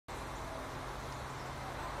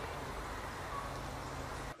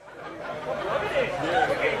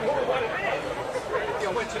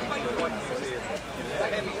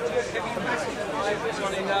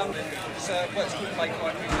You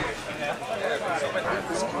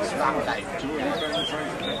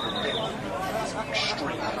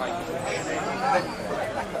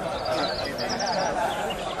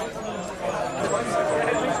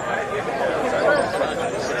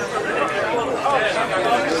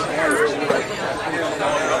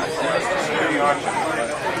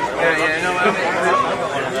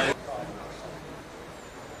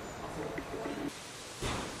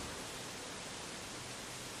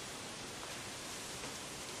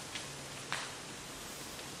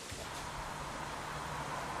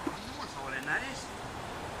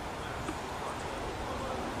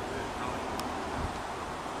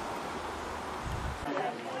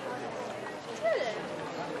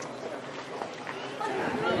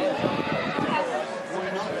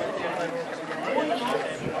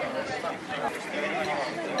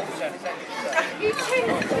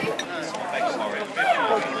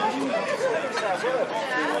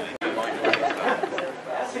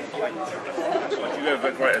have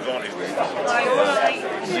a great advantage.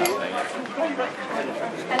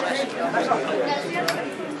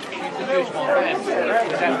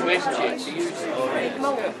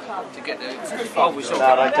 Moulton Club to get the.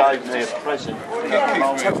 No, they gave me a present.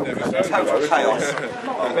 Total chaos.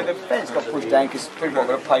 But the fence got pushed down because people were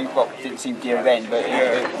going to pay what didn't seem dear then, but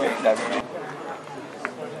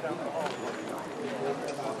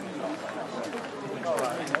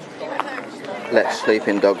Let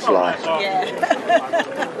sleeping dogs lie.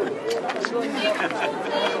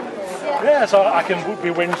 Yeah, so I can be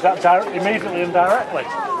whinged at immediately and directly.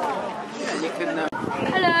 Yeah, you can.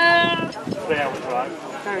 Hello! Yeah, that's right.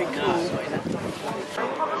 Very cool.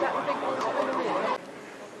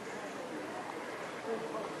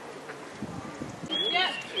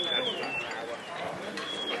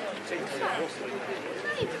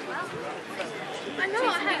 I know I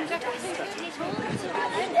have.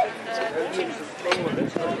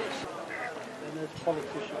 And there's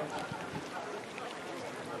politicians.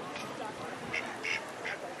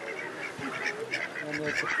 And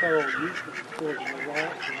there's the feral youth which is causing the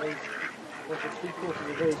riots, and those, once the 3/4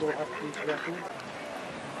 of those all have to be threatened.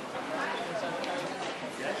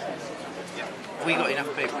 Have we got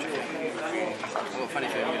enough people? I've got a funny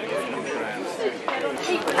feeling we're going to get them on the ground.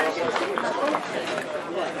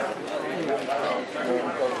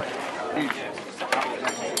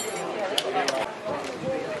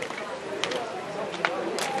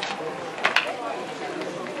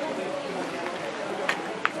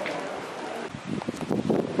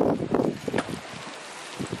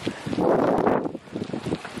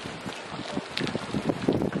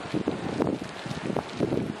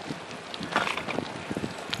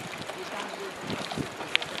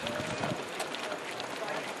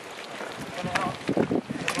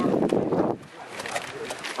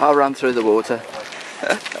 I'll run through the water.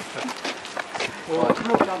 Well, it's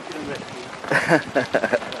not down to the rescue.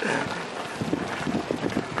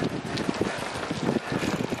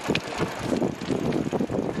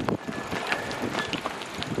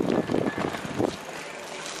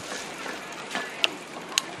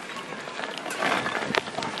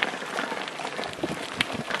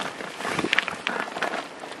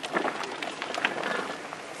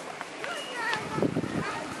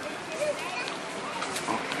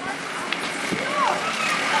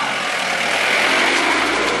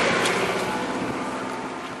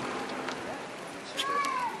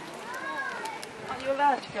 Are you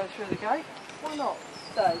allowed to go through the gate? Why not?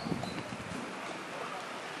 Stay.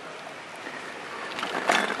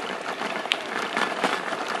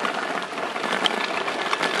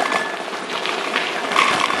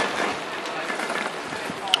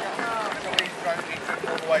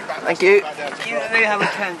 Thank you. They have a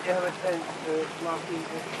tent. You have a tent for last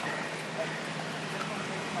evening.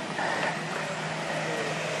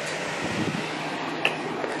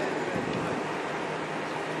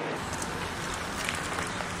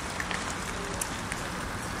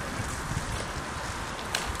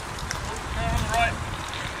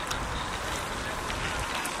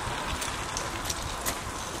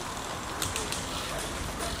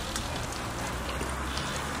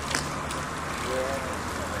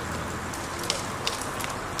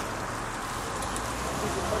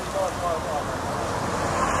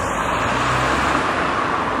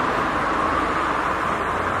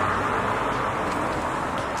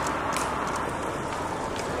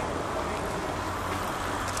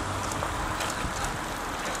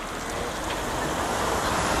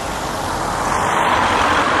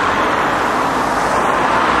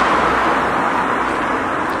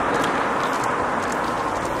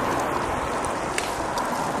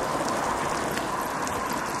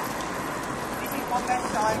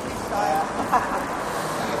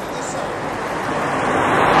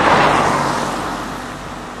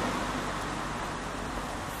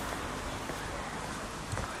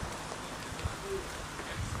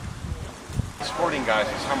 guys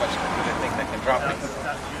is how much do they think they can drop me.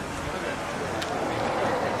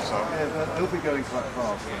 So yeah, he'll be going quite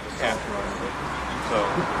fast. Yeah. So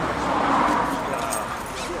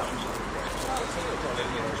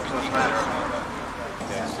doesn't matter.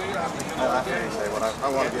 Yeah. That's what you say. What I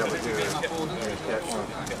want to be able to do is get one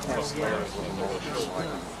test there as well more just like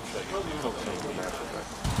talk to them about it.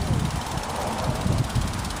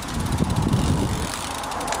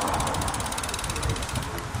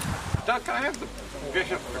 Doug, can I have the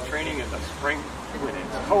bishop for training in the spring when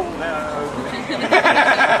it's cold out?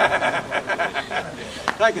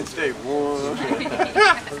 I can stay warm.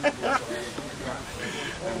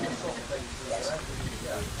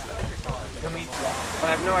 I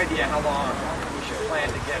have no idea how long we should plan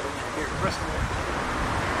to get here to Bristol.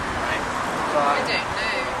 Right? So I don't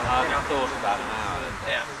know. I thought about an hour.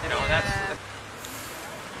 Yeah, you know, that's...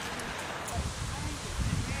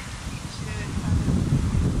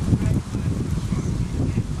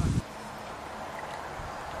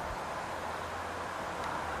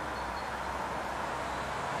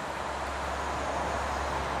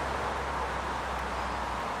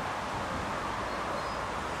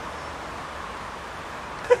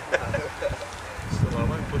 So I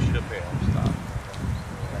won't push it up here, I'll start.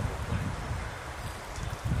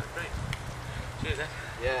 Great. Cheers, then.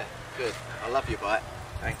 Yeah, good. I love your bike.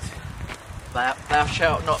 Thanks. Thou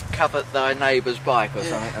shalt not covet thy neighbour's bike or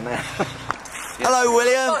something. And then... Hello,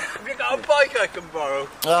 William. Have you got a bike I can borrow?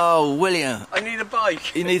 Oh, William. I need a bike.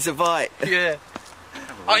 He needs a bike. Yeah.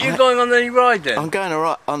 Are you going on any ride then? I'm going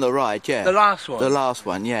on the ride, yeah. The last one? The last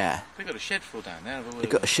one, yeah. We've got a shed full down there. You've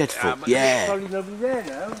got a shed full, yeah. Probably nobody there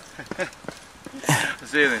now.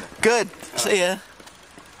 See you then. Good. See ya.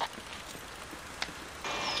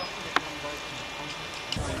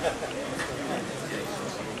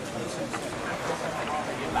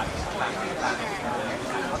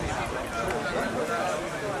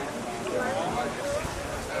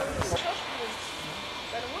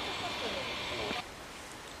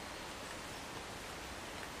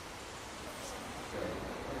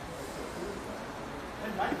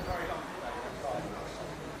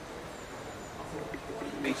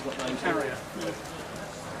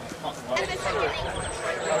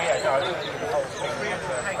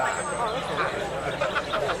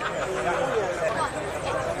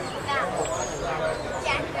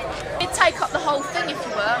 You'd take up the whole thing if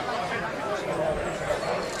you were.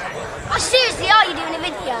 Oh, seriously, are you doing a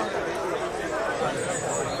video?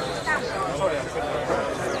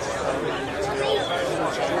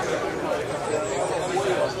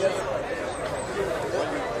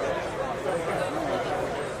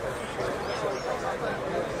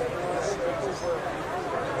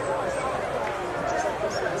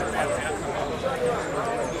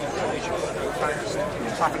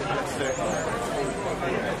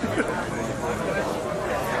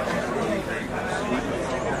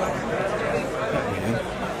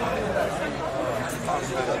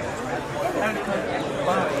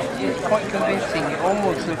 It's quite convincing. It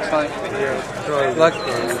almost looks like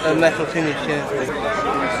a metal finish.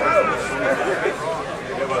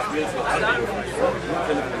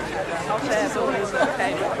 There's always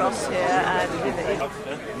came across here and with it.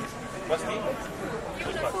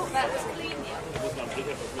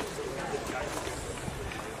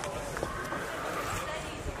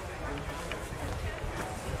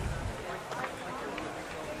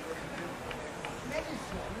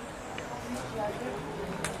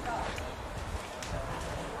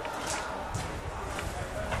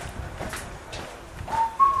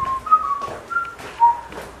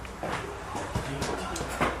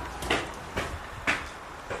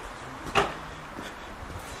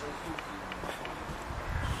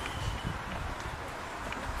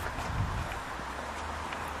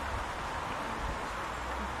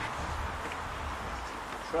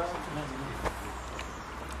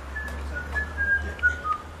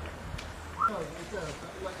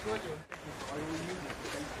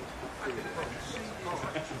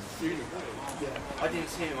 I didn't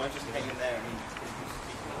see him, I just came in there and he...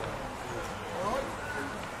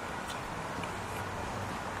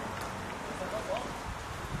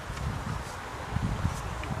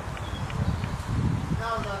 No, I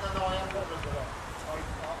haven't got rid of that.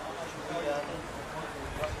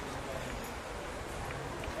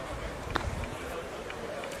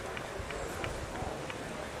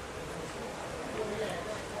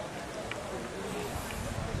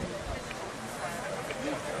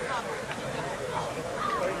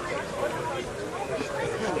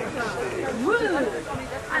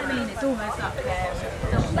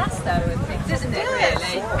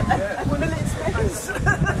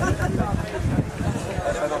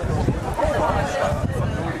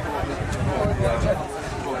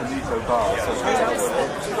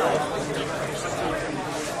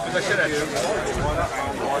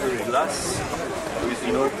 glass with,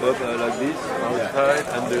 you know, pub like this outside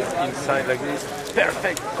and the inside like this.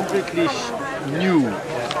 Perfect, completely new.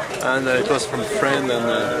 And it was from a friend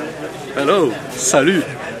and hello, salut.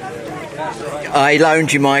 I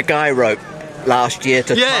loaned you my guy rope last year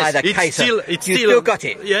to tie the case. You still got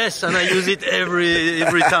it? Yes, and I use it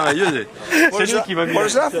every time I use it. What is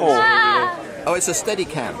that for? Oh, it's a steady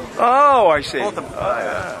cam. Oh, I see.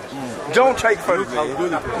 Don't take photographs.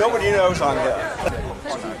 Nobody knows I'm here.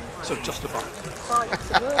 So just about.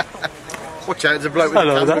 Watch out, there's a bloke with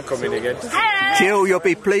a camera coming again. Jill, you'll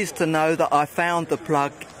be pleased to know that I found the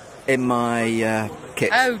plug in my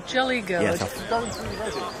kit. Oh, jolly good. Yes,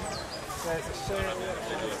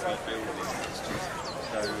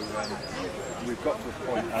 We've got to a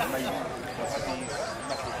point maybe these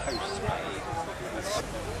metal posts.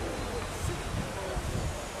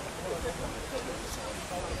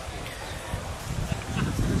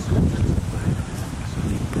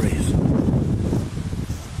 breeze.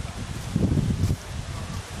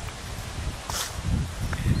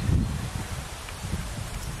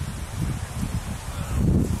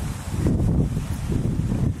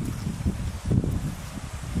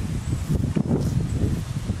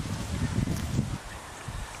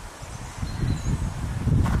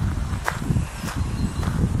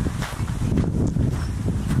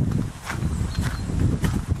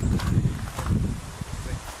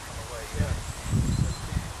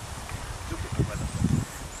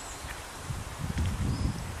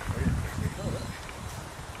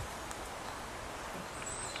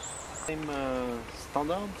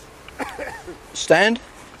 Standard? Stand?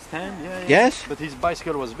 Stand, yeah. Yes? But his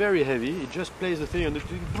bicycle was very heavy, he just placed the thing and the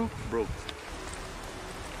thing broke.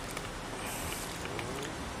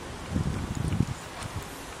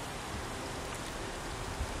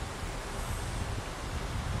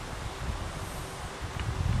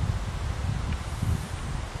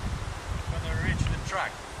 When they reach the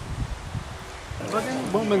track.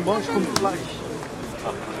 Bom, mijn boys komt gleich.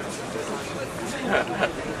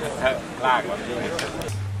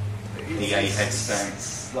 The A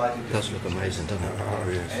headstands. Does look amazing, doesn't it?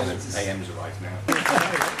 AM's right now.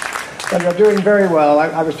 Well, you're doing very well.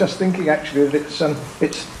 I was just thinking actually that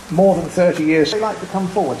it's more than 30 years. I'd like to come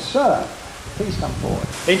forward. Sir, please come forward.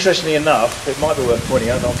 Interestingly enough, it might be worth pointing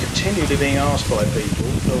out that I'm continually being asked by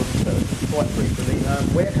people, quite frequently,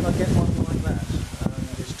 where can I get one like that?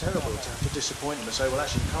 It's terrible to have to disappoint them and say, well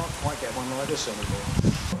actually you can't quite get one like this anymore.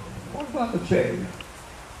 What about the thing?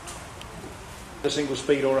 A single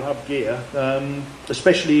speed or a hub gear,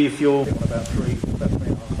 especially if you're about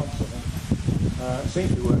 3.5 months. Seems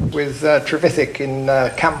to be working with Trevithick in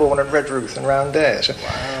Cambourne and Redruth and round there. So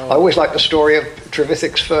wow. I always like the story of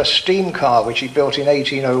Trevithick's first steam car, which he built in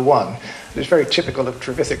 1801. It was very typical of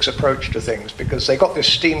Trevithick's approach to things because they got this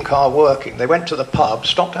steam car working. They went to the pub,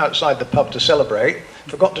 stopped outside the pub to celebrate,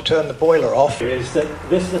 forgot to turn the boiler off. Is that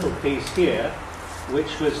this little piece here,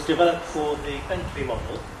 which was developed for the Bentley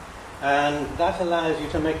model, and that allows you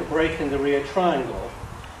to make a break in the rear triangle,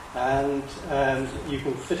 and you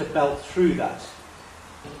can fit a belt through that.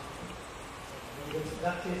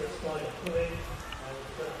 That is a slide fluid,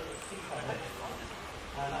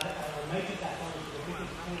 and I mated that onto the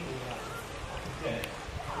biggest angle that I could get. It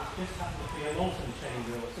just happened to be a Moulton chain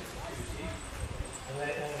wheel, 62C, and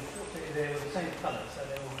unfortunately they were the same colour, so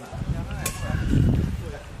they all matched.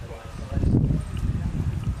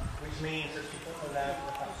 Which means that you don't allow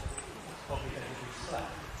the fact that it's probably going to be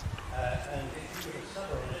slack. And if you put a sub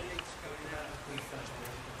on it, please don't do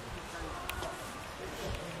it.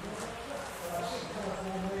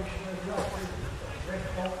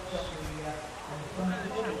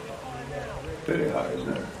 Very high,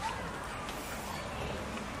 isn't it?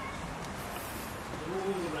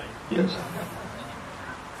 Yes.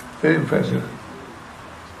 Very impressive.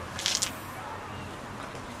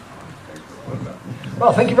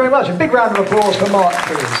 Well, thank you very much. A big round of applause for Mark,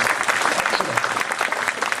 please.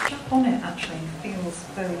 Excellent. On it actually feels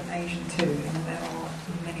very Asian too. You know, there are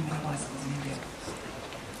many, many bicycles in India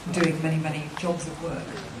doing many, many jobs of work.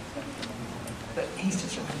 But he's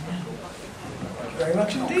just looking now. Thank you very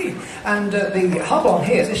much indeed. And the hub on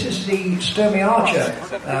here, this is the Sturmey Archer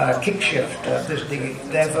kick shift. This is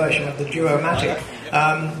their version of the Duomatic.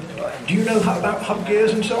 Do you know about hub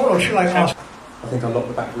gears and so on, or should I ask? I think I locked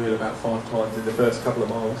the back wheel about 5 times in the first couple of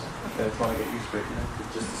miles. They're trying to get used to it, you know,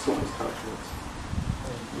 it's just the smallest touch. It's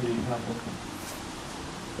really helpful.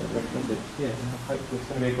 I recommend it. Yeah, hopefully it's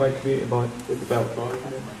going to be a great commuter bike with the belt drive.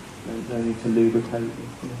 No need to lubricate it.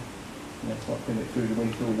 Yeah, it's like putting it through the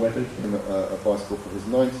windshield weathered. A bicycle for his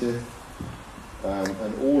 90th,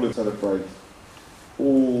 and all to celebrate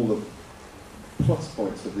all the plus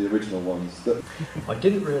points of the original ones. That I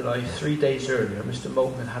didn't realise 3 days earlier Mr.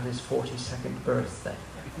 Moulton had his 42nd birthday,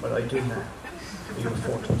 but I do now. You were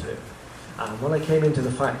 42. And when I came into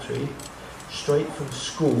the factory, straight from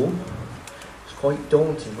school, it's quite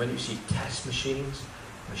daunting when you see test machines,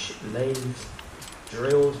 lathes,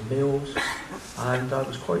 drills, mills, and I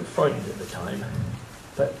was quite frightened at the time.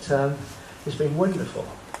 But it's been wonderful.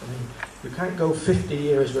 I mean, you can't go 50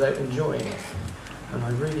 years without enjoying it, and I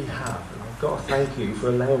really have. And I've got to thank you for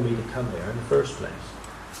allowing me to come here in the first place.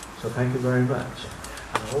 So thank you very much.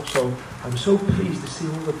 And also, I'm so pleased to see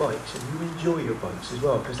all the bikes, and you enjoy your bikes as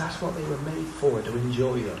well, because that's what they were made for, to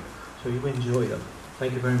enjoy them. So you enjoy them.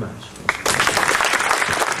 Thank you very much.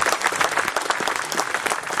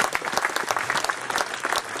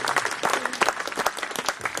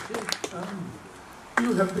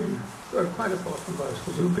 You have been quite apart from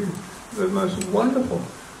bicycles. You've been the most wonderful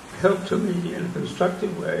help to me in a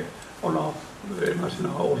constructive way on our, very much in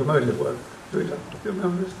our automotive work. You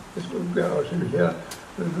remember this little garage in here,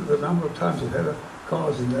 the number of times you've had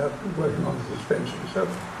cars in there working on the suspension. So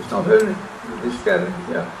it's not only this garage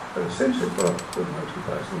here, but essentially for a good motor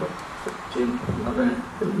bicycle, but Jim not only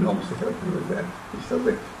enormously helped me with that, he's helped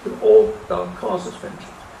me with all our car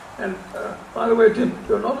suspensions. And by the way, Jim,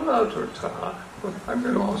 you're not allowed to retire, but I'm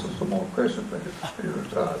going to ask you some more questions when you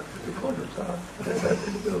retire. You can't retire.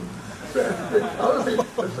 The other thing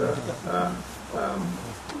is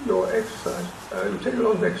your exercise. You take a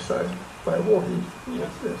lot of exercise by walking.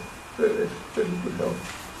 Yes, very good help.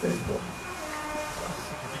 Very important.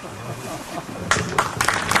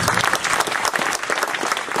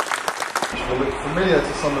 will look familiar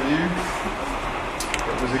to some of you.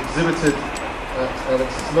 It was exhibited at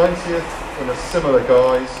Alex's 90th in a similar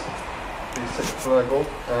guise, the Flagel,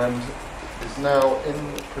 and is now in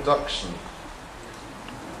production.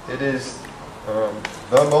 It is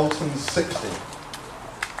the Moulton 60.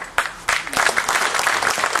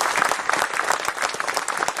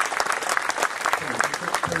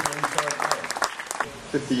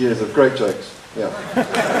 "50 years of great jokes." Yeah.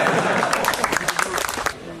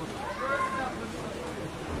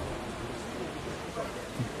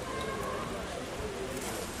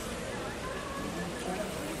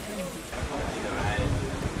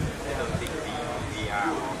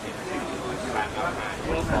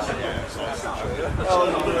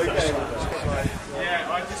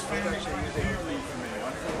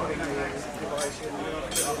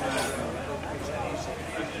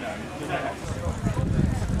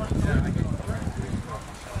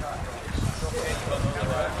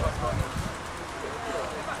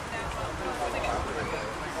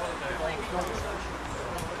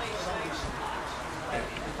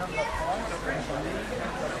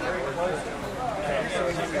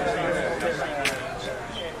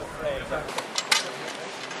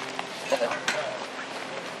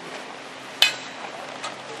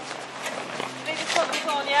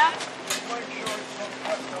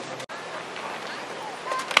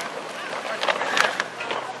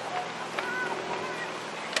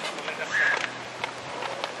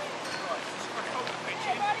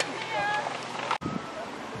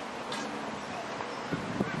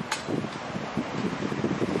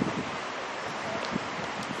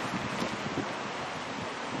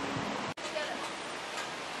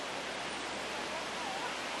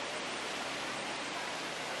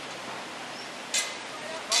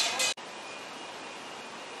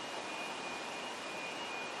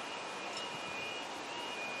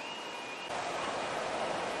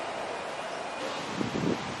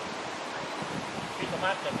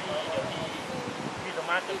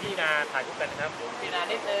พี่นาถ่ายคู่กันนะครับพี่นา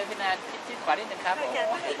นิดนึงพี่นาชิดขวานิดนึงครับ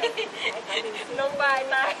น้องบาย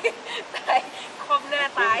ตายคมหน้า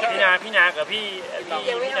ตายพี่นากับพี่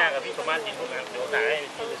นากับพี่สมมาตรยินพวกนั้นเดี๋ยวถ่ายให้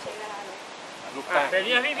พี่ไปส่งแต่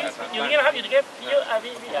นี่พี่อยู่นี่นะครับอยู่ตรงนี้เยอะ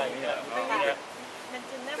พี่ใหญ่มัน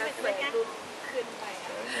จะน่าเป็นอะไรกันขึ้นไป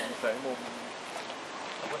ใส่มุม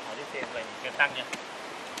ผมก็ถ่ายที่เฟรมอะไรนี่กันตั้งเนี่ย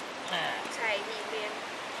ใช่มีเฟรม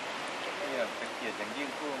เนี่ยเป็นเกียรติอย่างยิ่ง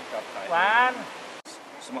ผู้กำกับถ่ายหวาน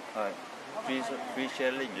free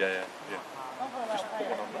sharing, yeah. Just put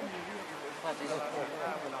one on them.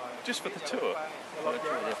 Just for the tour.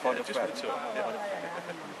 Just for the tour. Yeah.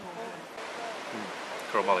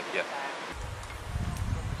 Chromatic, yeah.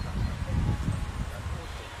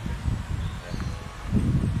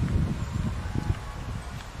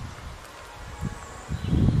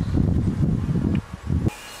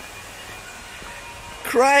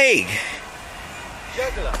 Craig,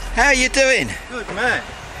 how are you doing? Good man.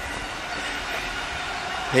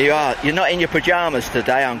 Here you are. You're not in your pyjamas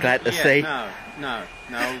today, I'm glad to see. No.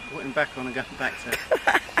 Putting back on and going back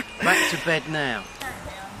to bed now.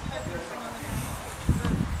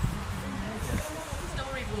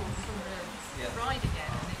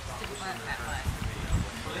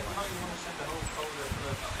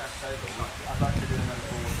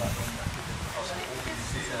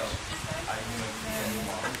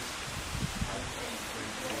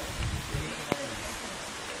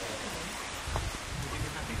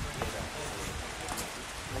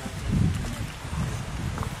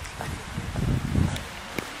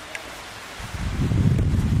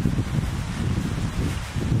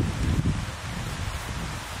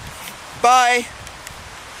 Bye.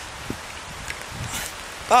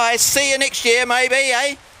 Bye. See you next year, maybe,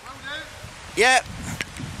 eh? Yep.